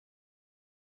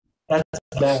That's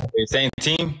bad. Hey, same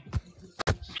team?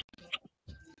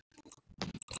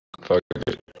 Fuck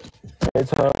it. Every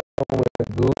time I'm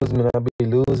with Goose, man, I be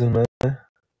losing, man.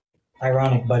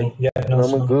 Ironic, buddy. Yeah, no,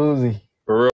 I'm a Goozy.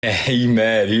 For real. He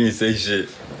mad. He didn't say shit.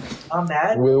 I'm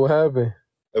mad. Wait, what happened?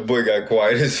 That boy got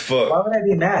quiet as fuck. Why would I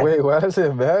be mad? Wait, why does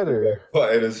it matter?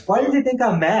 Quiet as fuck. Why does he think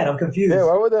I'm mad? I'm confused. Yeah,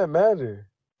 why would that matter?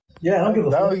 Yeah, I don't give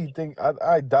a fuck.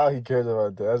 I doubt he cares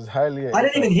about that. That's highly. I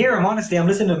didn't even hear him, honestly. I'm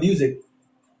listening to music.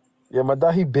 Yeah, my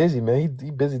dog, he busy, man.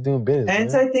 He busy doing business.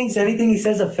 Anti thinks anything he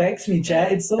says affects me,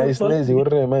 chat. It's so Hey, funny. Snizzy, what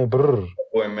are they, man? Brr.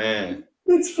 Boy, man.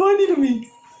 It's funny to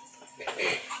me.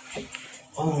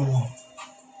 Oh.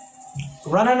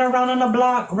 Running around on the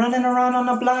block, running around on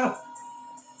the block.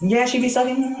 Yeah, she be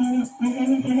sucking.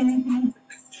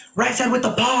 Right side with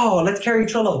the ball. Let's carry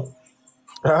Trillo.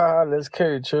 Ah, let's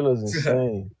carry Trillo's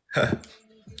insane.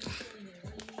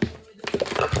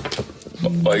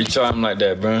 Why you try him like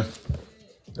that, bro?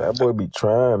 That boy be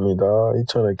trying me, dog. He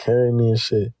trying to carry me and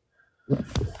shit.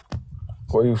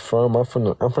 Where you from? I'm from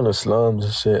the slums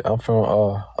and shit. I'm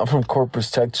from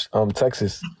Corpus, Texas.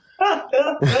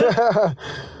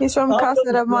 He's from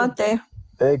Casa de Monte.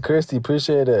 Hey, Christy,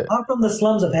 appreciate that. I'm from the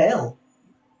slums of hell.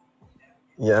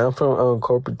 Yeah, I'm from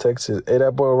Corpus, Texas. Hey,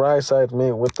 that boy right side,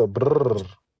 man, with the brrr.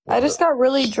 I just got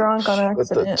really drunk on accident.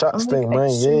 With the chopstick, I'm man,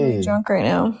 extremely yeah. drunk right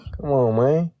now. Come on,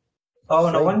 man. Oh,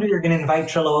 no wonder you're going to invite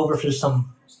Trillo over for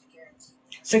some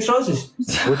 6 Roses.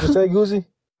 What'd you say, Goosey?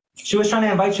 She was trying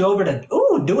to invite you over to,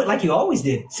 do it like you always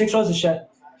did. 6 Roses shit.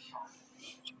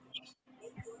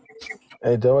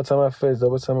 Hey, double time my face,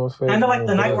 double time my face. Kind of like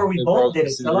the night where we both did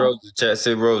it. Roses, chat,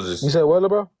 say roses. You said what,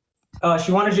 bro?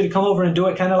 She wanted you to come over and do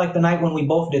it kind of like the night when we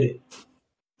both did it.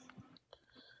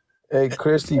 Hey,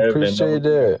 Christy, appreciate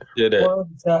that. Yeah,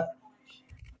 that.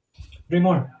 3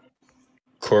 more.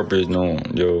 Corporate no,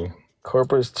 yo.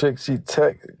 Corporate Trixie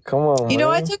Tech. Come on, You man.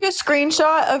 know, I took a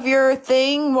screenshot of your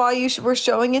thing while you were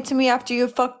showing it to me after you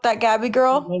fucked that Gabby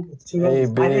girl. Hey,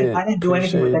 babe, I didn't do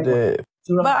anything with that.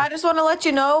 But I just want to let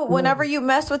you know, whenever you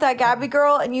messed with that Gabby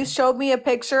girl and you showed me a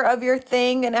picture of your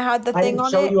thing and it had the thing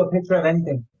on it. I didn't show you a picture of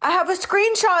anything. I have a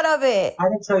screenshot of it. I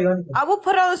didn't show you anything. I will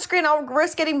put it on the screen. I'll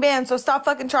risk getting banned, so stop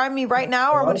fucking trying me right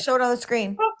now or I'm going to show it on the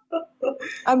screen.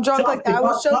 I'm drunk like that. I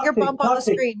will show your bump on the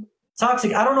screen.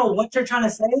 Toxic, I don't know what you're trying to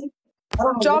say.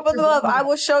 Drop of the love. I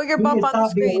will show your bump on the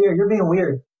screen. You're being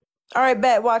weird. All right,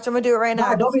 bet. Watch. I'm going to do it right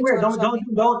now. No, don't be weird. Don't.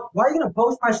 Why are you going to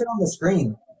post my shit on the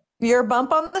screen? Your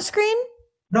bump on the screen?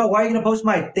 No, why are you going to post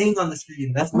my thing on the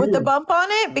screen? That's weird. With the bump on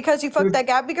it? Because you fucked that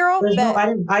Gabby girl? No,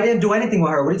 I didn't do anything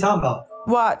with her. What are you talking about?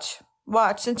 Watch.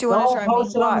 Since you want to try me. Don't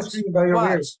post it on the screen, bro. You're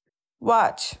weird.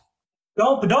 Watch.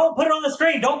 Don't put it on the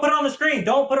screen. Don't put it on the screen.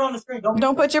 Don't put it on the screen.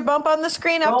 Don't put your bump on the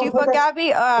screen after you fuck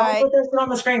Gabby? All right. Don't put that shit on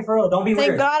the screen for real. Don't be weird.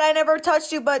 Thank God I never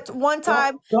touched you, but one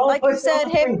time, like you said,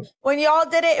 when y'all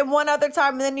did it and one other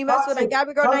time, and then you messed with a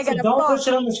Gabby girl, now you got a bump. Don't push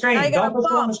it on the screen. Now you got a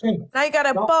bump. Now you got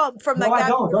a bump from that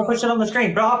Gabby girl. Don't push it on the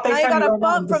screen, bro. Now you got a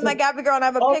bump from that Gabby girl, and I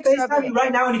have a picture of it.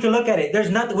 Right now, and you can look at it. There's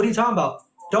nothing. What are you talking about?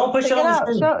 Don't push it on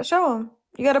the screen. Show him.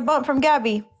 You got a bump from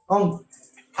Gabby.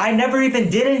 I never even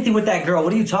did anything with that girl.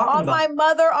 What are you talking about? On my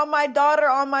mother, on my daughter,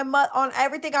 on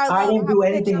everything I love. I didn't do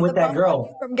anything with that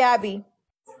girl. From Gabby.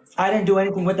 I didn't do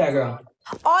anything with that girl.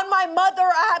 On my mother,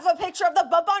 I have a picture of the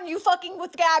bump on you fucking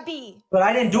with Gabby. But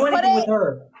I didn't do anything with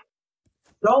her.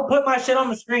 Don't put my shit on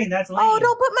the screen. That's lame. Oh,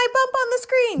 don't put my bump on the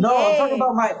screen. No, I'm talking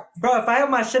about my... Bro, if I have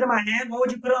my shit in my hand, why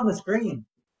would you put it on the screen?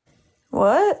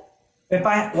 What?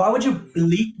 Why would you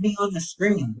leak me on the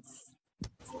screen?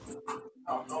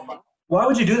 Why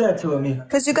would you do that to me?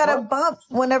 Because you got a bump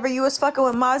whenever you was fucking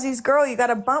with Mozzie's girl. You got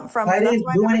a bump from her. I didn't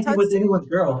do anything with anyone's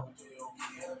girl.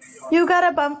 You got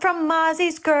a bump from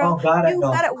Mozzie's girl. Oh, God, I don't.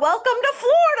 Got it. Welcome to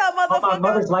Florida, motherfucker. On my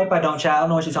mother's life, I don't, chat. I don't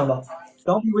know what she's talking about.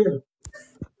 Don't be weird.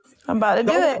 I'm about to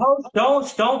do it.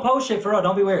 Don't post shit for real.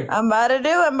 Don't be weird. I'm about to do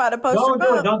it. I'm about to post your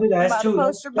bump. Don't do that. That's too.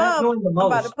 Post your bump. I'm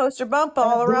about to post your bump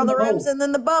all around the rims and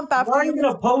then the bump after. Why are you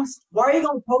gonna post? Why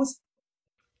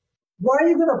are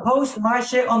you gonna post my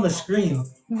shit on the screen?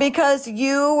 Because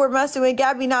you were messing with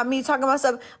Gabby, not me talking about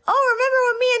stuff. Oh, remember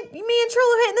when me and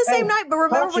Trillo hitting the same night? But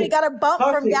remember when you got a bump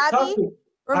from Gabby?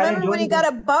 Remember when you got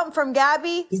a bump from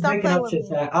Gabby? Stop playing with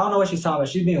me. I don't know what she's talking about.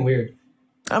 She's being weird.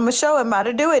 I'm gonna show him how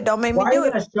to do it. Don't make me do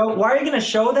it. Why are you gonna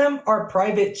show them our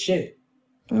private shit?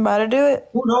 I'm about to do it.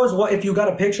 Who knows what if you got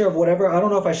a picture of whatever? I don't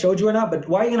know if I showed you or not. But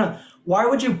why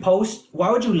would you post?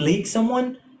 Why would you leak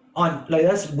someone on? Like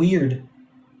that's weird.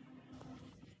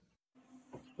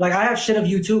 Like I have shit of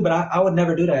you too, but I would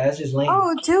never do that. That's just lame.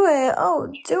 Oh, do it.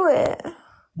 Oh, do it.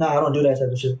 Nah, I don't do that type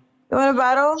of shit. You want a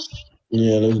battle?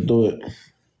 Yeah, let's do it.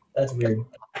 That's weird.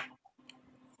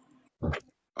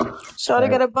 Shawty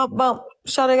got a bump.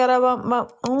 Shawty got a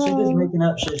bump. She's just making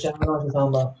up shit. I don't know what she's talking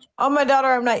about. Oh, my daughter,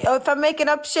 I'm not. Oh, if I'm making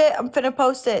up shit, I'm finna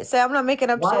post it. Say I'm not making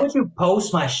up shit. Why would you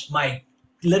post my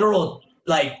literal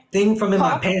like thing from in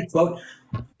my pants? Why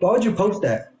would you post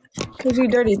that? Cause you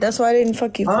dirty. That's why I didn't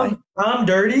fuck you. I'm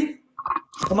dirty.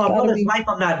 On my brother's life,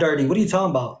 I'm not dirty. What are you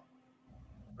talking about?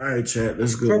 All right, chat.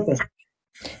 Let's go.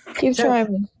 Keep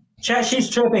trying me. Chat, she's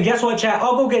tripping. Guess what, chat?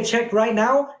 I'll go get checked right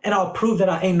now, and I'll prove that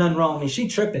I ain't nothing wrong with me. She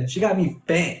tripping. She got me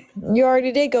banned. You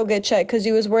already did go get checked because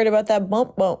you was worried about that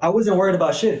bump. I wasn't worried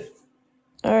about shit.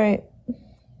 All right.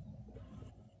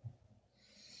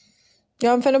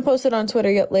 Yeah, I'm finna post it on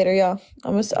Twitter later, y'all.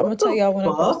 I'm gonna tell y'all when I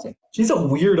post it. She's a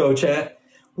weirdo, chat.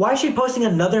 Why is she posting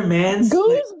another man's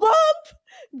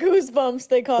Goosebumps,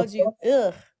 they called you.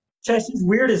 Ugh. Chat, she's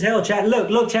weird as hell, chat.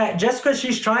 Look, chat. Just because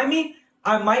she's trying me,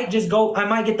 I might get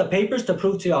the papers to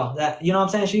prove to y'all that, you know what I'm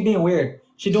saying? She being weird.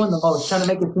 She doing the most, trying to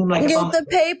make it seem like get the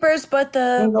papers, but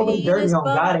the nobody dirty on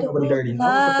God, ain't nobody dirty.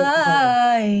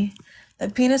 Lie. The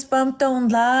penis bump don't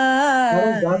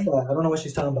lie. I don't know what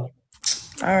she's talking about.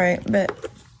 All right, bet.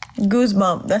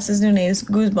 Goosebump. That's his new name.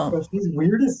 Goosebump. Bro, she's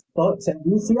weird as fuck. Do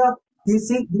you see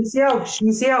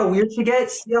how weird she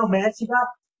gets? See how mad she got?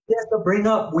 She has to bring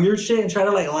up weird shit and try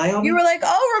to like lie on me. You were like,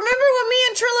 oh, remember when me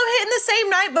and Trillo hit in the same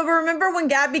night? But remember when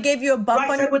Gabby gave you a bump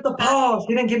on your with the paws?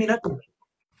 She didn't give me nothing.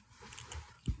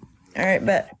 All right,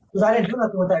 bet. Because I didn't do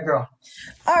nothing with that girl.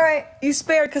 All right, you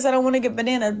spared because I don't want to get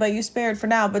bananas, but you spared for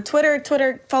now. But Twitter,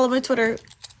 follow my Twitter.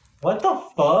 What the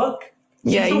fuck?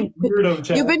 Yeah,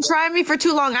 you've been trying me for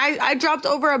too long. I dropped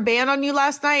over a ban on you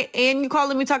last night, and you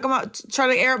calling me talking about trying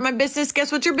to air up my business.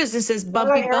 Guess what your business is?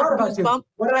 Bumpy bump.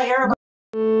 What did I air about?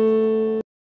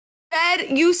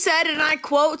 You said, and I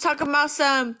quote, talking about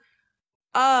some,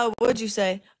 what'd you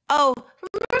say? Oh,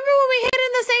 remember when we hit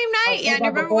in the same night? Yeah, and you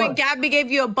remember when Gabby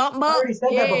gave you a bump? I already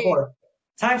said that before.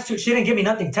 Times 2, she didn't give me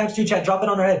nothing. Times 2, chat, drop it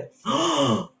on her head.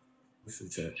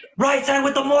 Right side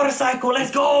with the motorcycle, let's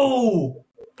go!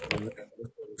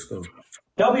 Let's go.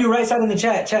 W, right side in the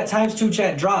chat. Chat, times 2,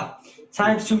 chat, drop.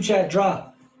 Times 2, chat,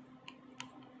 drop.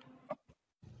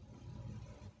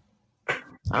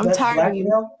 I'm tired of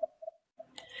you.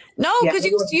 No, because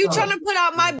you trying to put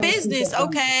out my business,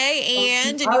 okay?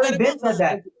 And you got a bump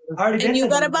bump. And you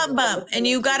got a bump bump. And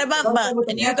you got a bump bump.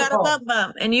 And you got a bump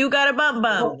bump. And you got a bump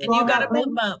bump. And you got a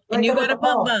bump bump. And you got a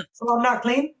bump bump. So I'm not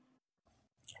clean?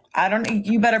 I don't know.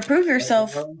 You better prove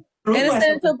yourself.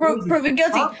 Innocent until proven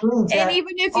guilty. And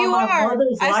even if you are,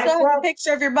 I still have a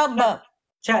picture of your bump bump.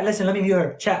 Chat, listen, let me mute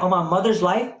her. Chat, on my mother's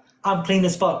life, I'm clean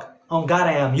as fuck. On God,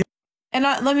 I am. And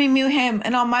let me mute him.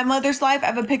 And on my mother's life, I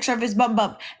have a picture of his bump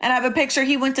bump. And I have a picture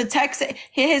he went to Texas.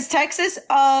 His Texas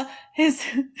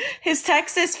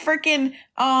freaking,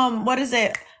 what is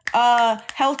it?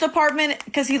 Health department,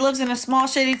 because he lives in a small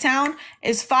shitty town,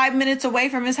 is 5 minutes away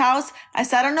from his house. I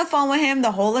sat on the phone with him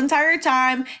the whole entire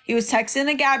time. He was texting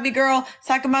a Gabby girl,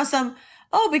 talking about some,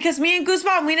 because me and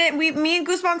Guzman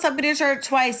slept with each other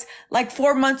twice, like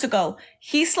 4 months ago.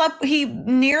 He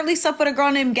nearly slept with a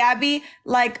girl named Gabby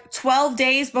like 12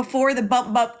 days before the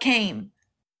bump bump came.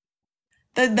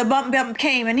 The bump bump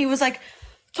came, and he was like,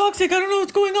 toxic, I don't know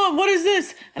what's going on. What is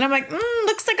this? And I'm like,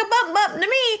 looks like a bump bump to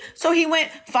me. So he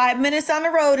went 5 minutes on the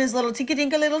road, his little tinky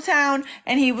dinka little town,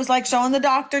 and he was like showing the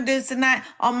doctor this and that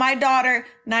on my daughter,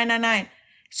 999.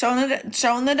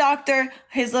 Showing the doctor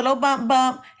his little bump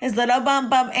bump,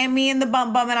 and me in the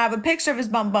bump bump, and I have a picture of his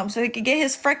bump bump, so he can get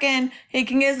his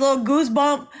little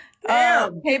goosebump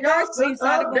papers.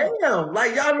 Damn,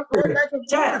 like y'all.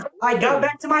 Chat, I got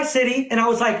back to my city, and I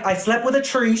was like, I slept with a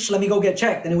Trish. Let me go get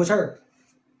checked, and it was her.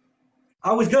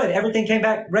 I was good. Everything came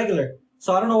back regular.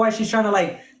 So I don't know why she's trying to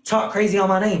like talk crazy on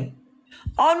my name.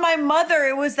 On my mother,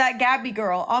 it was that Gabby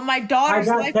girl. On my daughter's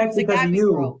life, it was the Gabby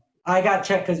girl. I got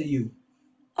checked because of you.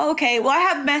 Okay, well, I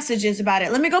have messages about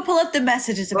it. Let me go pull up the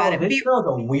messages about it. This girl's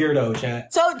a weirdo,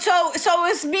 chat. So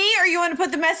it's me, or you want to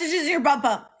put the messages in your bump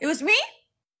up? It was me?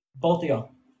 Both of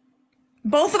y'all.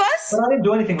 Both of us? But I didn't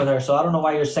do anything with her, so I don't know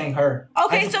why you're saying her.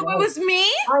 Okay, so it was me?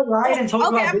 I lied and told you.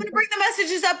 Okay, I'm going to bring the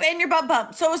messages up in your bump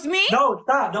up. So it was me? No,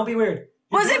 stop. Don't be weird.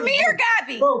 Was it me or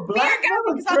Gabby? Bro, me or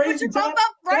Gabby? Because I'll put your bump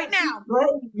up right now.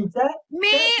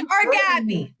 Me or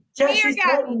Gabby? Chat, she's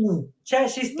threatening me. Chat,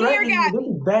 she's threatening me.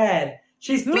 This is bad.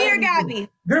 She's me or Gabby?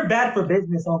 You're bad for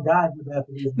business. On God, you're bad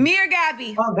for business. Me or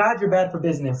Gabby? On God, you're bad for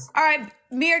business. All right,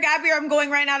 me or Gabby, or I'm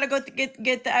going right now to go get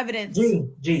the evidence.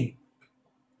 G.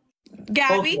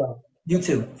 Gabby? You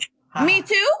too. Me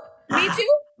too? Me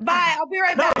too? Bye. I'll be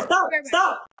right back. No,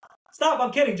 stop.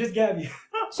 I'm kidding. Just Gabby.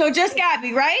 So just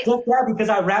Gabby, right? Just Gabby, because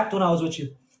I rapped when I was with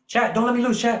you. Chat, don't let me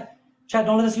lose. Chat,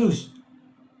 don't let us lose.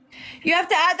 You have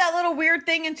to add that little weird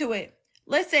thing into it.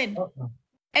 Listen.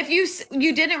 If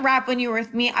you didn't rap when you were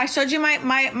with me, I showed you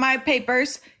my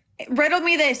papers. Riddle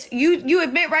me this. You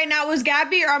admit right now it was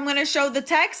Gabby, or I'm gonna show the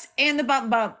text and the bump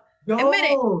bump. Yo, Admit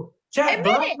it. Chat, Admit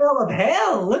blackmail of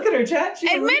hell. Look at her, chat.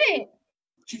 Admit it.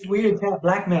 She's weird, chat.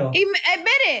 Blackmail. Admit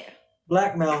it.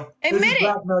 Blackmail. Admit this is it.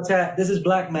 blackmail, chat. This is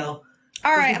blackmail.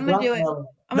 All right, I'm gonna do it.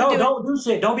 No, don't do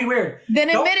shit. Don't be weird. Then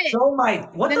don't admit it. Show my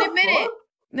what Then the admit fuck? it.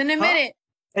 Then admit it.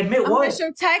 Admit I'm what? gonna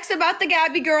show text about the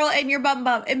Gabby girl and your bump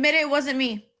bump. Admit it wasn't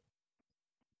me.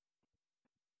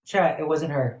 Chat, it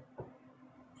wasn't her.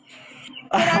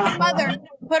 Put on your mother.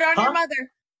 Put on your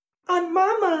mother. On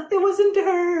mama, it wasn't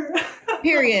her.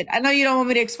 Period. I know you don't want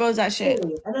me to expose that shit.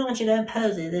 I don't want you to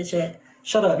impose it. This shit.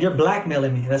 Shut up. You're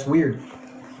blackmailing me. That's weird.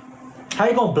 How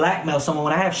you gonna blackmail someone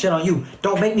when I have shit on you?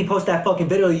 Don't make me post that fucking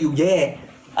video of you, yeah.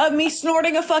 Of me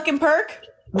snorting a fucking perk?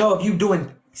 No, if you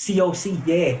doing COC,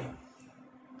 yeah.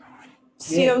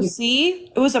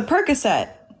 COC? It was a Percocet.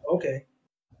 Okay.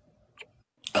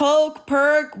 Coke,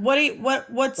 perk,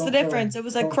 what's the difference? It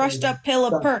was a crushed up pill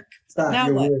of perk. Stop. Now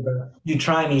You're what? weird, bro. You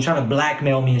trying me. You're trying to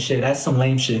blackmail me and shit. That's some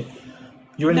lame shit.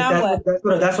 You really Now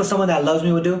that's what someone that loves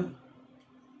me would do?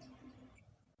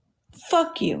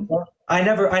 Fuck you. I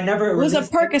never It was a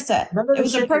Percocet. It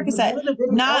was a Percocet.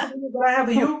 Not that I have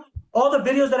of you. All the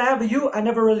videos that I have of you, I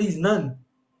never release none.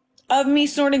 Of me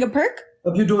snorting a perk?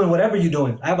 Of you doing whatever you're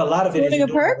doing. I have a lot of videos. Snorting a You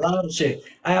doing perk? a lot of shit.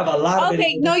 I have a lot of videos.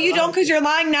 Okay, no, you don't, because you're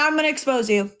lying. Now I'm gonna expose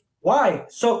you. Why?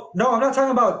 So no, I'm not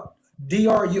talking about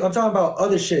DRU. I'm talking about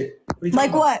other shit. What are you talking Like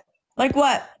about? what? Like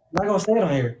what? I'm not gonna say it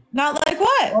on here. Not like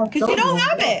what? Oh, Because you don't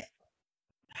have it.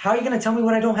 How are you gonna tell me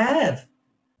what I don't have?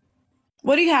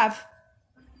 What do you have?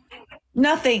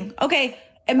 Nothing. Okay,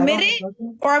 admit have it,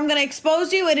 nothing? or I'm gonna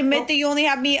expose you and admit that you only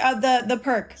have me of the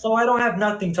perk. So I don't have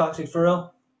nothing toxic for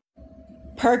real.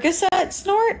 Percocet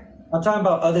snort? I'm talking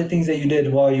about other things that you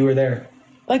did while you were there.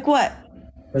 Like what?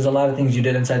 There's a lot of things you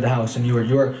did inside the house, and you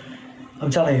were.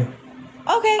 I'm telling you.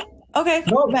 Okay. Okay.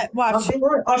 No, Bet, watch. I'll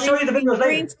show you the videos later.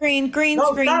 Green screen. Green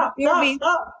No, screen. stop, You're stop, me.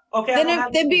 stop. Okay. Then I don't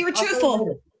have then be videos. I'll show you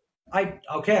truthful.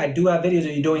 later. I do have videos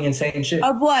of you doing insane shit.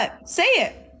 Of what? Say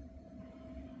it.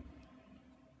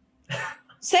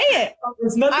 Say it.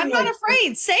 It's nothing I'm not like-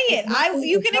 afraid. Say it. nothing-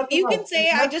 You it's can nothing like- say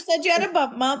it. it's I just said you had a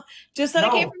bump. Just said it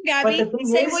No, came from but Gabby. the thing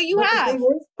Say is- what you but the have. thing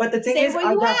is- But the thing Say is, what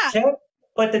I you got have. checked.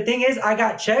 But the thing is, I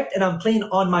got checked, and I'm clean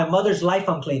on my mother's life.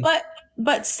 I'm clean.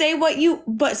 But say what you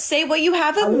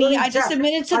have of I me. literally I just checked.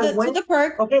 admitted to I the went-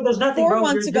 perk. Okay, there's nothing, 4 bro.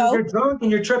 months You're, ago. you're drunk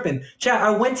and you're tripping. Chat, I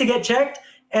went to get checked,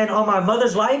 and on my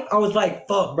mother's life, I was like,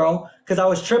 fuck, bro. Because I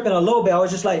was tripping a little bit. I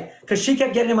was just like, because she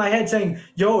kept getting in my head saying,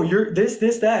 yo, you're this,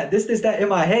 that in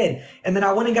my head. And then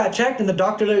I went and got checked, and the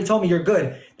doctor literally told me, you're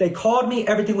good. They called me,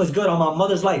 everything was good on my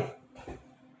mother's life.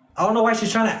 I don't know why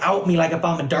she's trying to out me like if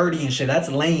I'm dirty and shit. That's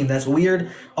lame. That's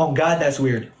weird. Oh, God, that's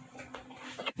weird.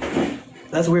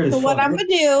 That's weird as So fuck. what I'm gonna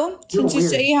do, since you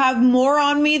weird. say you have more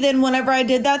on me than whenever I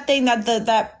did that thing,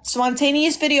 that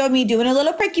spontaneous video of me doing a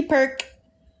little pricky perk.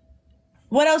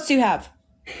 What else do you have?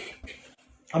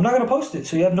 I'm not going to post it,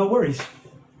 so you have no worries.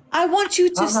 I want you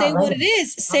to I'm say not what it lame.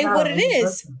 is. Say not what a it lame is,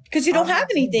 person. because you don't I'm not have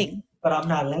lame. anything. But I'm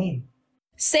not lame.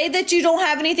 Say that you don't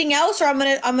have anything else, or I'm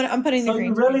putting the So green.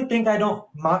 you really think I don't?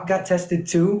 Mop got tested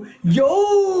too?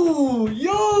 Yo!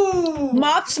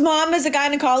 Mop's mom is a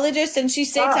gynecologist, and she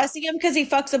stayed Stop. testing him because he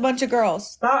fucks a bunch of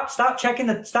girls. Stop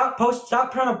checking stop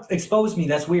trying to expose me.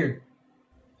 That's weird.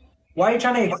 Why are you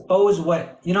trying to expose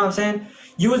what? You know what I'm saying?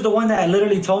 You was the one that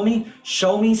literally told me,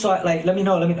 show me, so I, like, let me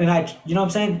know, and I, you know what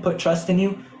I'm saying? Put trust in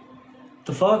you.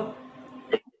 The fuck?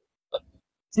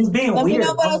 She's being Let weird. me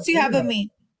know what on else the you have of internet.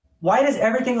 me. Why does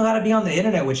everything gotta be on the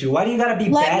internet with you? Why do you gotta be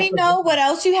Let bad me for- know what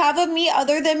else you have of me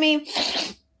other than me.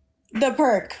 The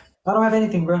perk. I don't have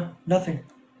anything, bro. Nothing.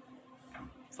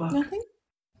 Fuck. Nothing.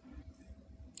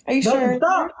 Are you No, sure?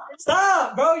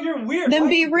 Stop, bro. You're weird. Then Why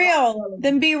be are you real. blackmailing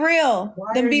Then me? be real. Why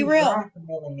Then are be you real.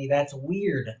 blackmailing me? That's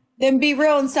weird. Then be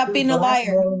real and stop being a liar.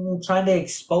 Blackmailing me, trying to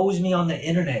expose me on the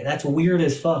internet. That's weird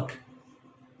as fuck.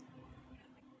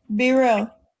 Be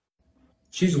real.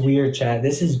 She's weird, Chad.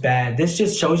 This is bad. This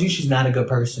just shows you she's not a good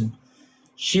person.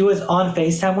 She was on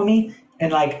FaceTime with me,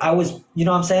 and like I was, you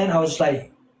know what I'm saying? I was just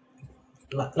like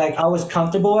I was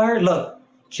comfortable with her. Look,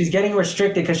 she's getting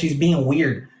restricted because she's being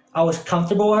weird. I was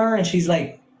comfortable with her, and she's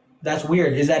like, that's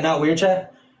weird. Is that not weird, Chad?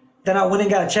 Then I went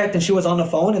and got checked, and she was on the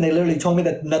phone, and they literally told me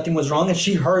that nothing was wrong, and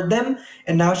she heard them,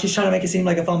 and now she's trying to make it seem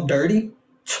like if I'm dirty.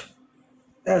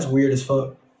 That's weird as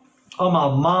fuck. Oh, my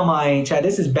mama, I ain't, Chad.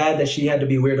 This is bad that she had to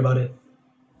be weird about it.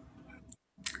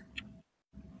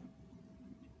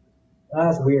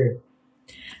 That's weird.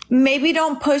 Maybe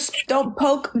don't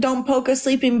poke a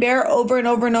sleeping bear over and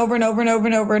over and over and over and over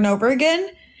and over and over again.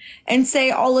 and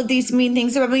say all of these mean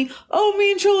things about me. Oh,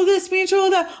 me and Trillo this, me and Trillo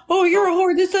that. Oh, you're a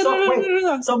whore. This,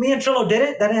 So me and Trillo did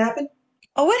it? That didn't happen?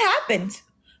 Oh, it happened.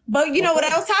 But you know what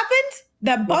else happened?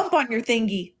 That bump on your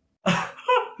thingy. That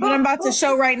I'm about to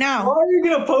show right now. Why are you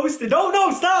gonna post it? No,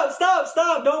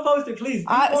 stop. Don't post it, please.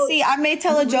 See, I may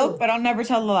tell a joke, but I'll never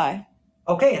tell a lie.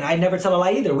 Okay, and I never tell a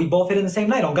lie either. We both hit in the same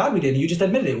night. On God, we did. You just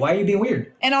admitted it. Why are you being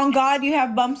weird? And on God, you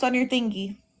have bumps on your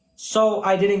thingy. So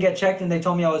I didn't get checked and they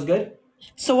told me I was good?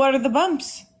 So what are the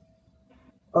bumps?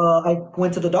 I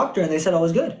went to the doctor and they said I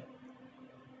was good.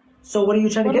 So what are you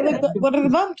trying to get at? What are the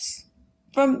bumps?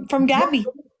 From Gabby.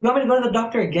 You want me to go to the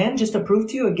doctor again just to prove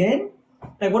to you again?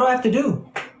 Like, what do I have to do?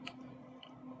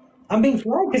 I'm being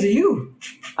flagged because of you.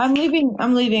 I'm leaving.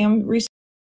 I'm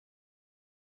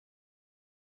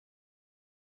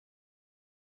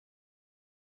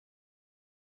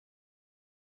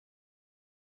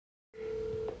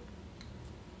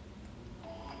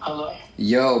Hello?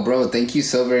 Yo, bro, thank you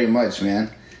so very much,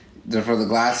 man. For the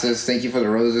glasses, thank you for the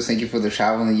roses, thank you for the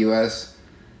travel in the U.S.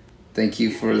 Thank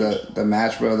you for the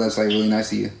match, bro. That's like really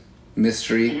nice of you.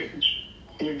 Mystery.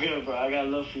 You're good, bro. I got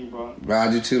love for you, bro. Bro,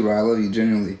 I do too, bro. I love you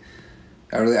genuinely.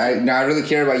 I really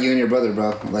care about you and your brother,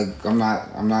 bro. Like I'm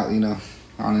not, you know,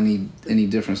 on any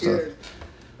different stuff. Yeah.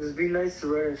 Just be nice to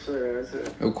Ray and shit. That's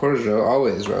it. Of course, bro.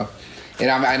 Always, bro. And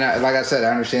I like I said,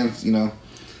 I understand. You know,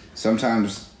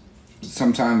 sometimes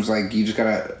like you just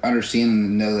gotta understand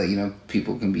and know that, you know,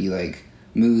 people can be like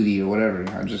moody or whatever.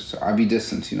 I'll be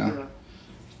distant, you know.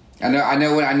 Yeah. I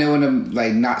know when to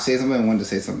like not say something and when to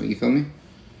say something. You feel me?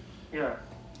 Yeah.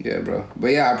 Yeah, bro. But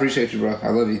yeah, I appreciate you, bro. I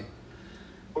love you.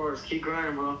 Of course, keep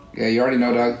grinding, bro. Yeah, you already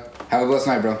know, dog. Have a blessed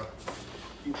night, bro.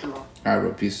 You too, bro. All right,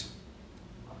 bro. Peace.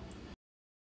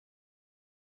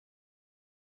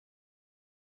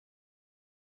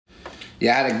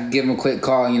 Yeah, I had to give him a quick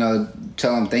call, you know,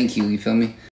 tell him thank you. You feel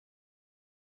me?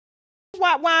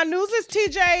 Why News is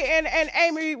TJ and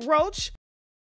Amy Roach.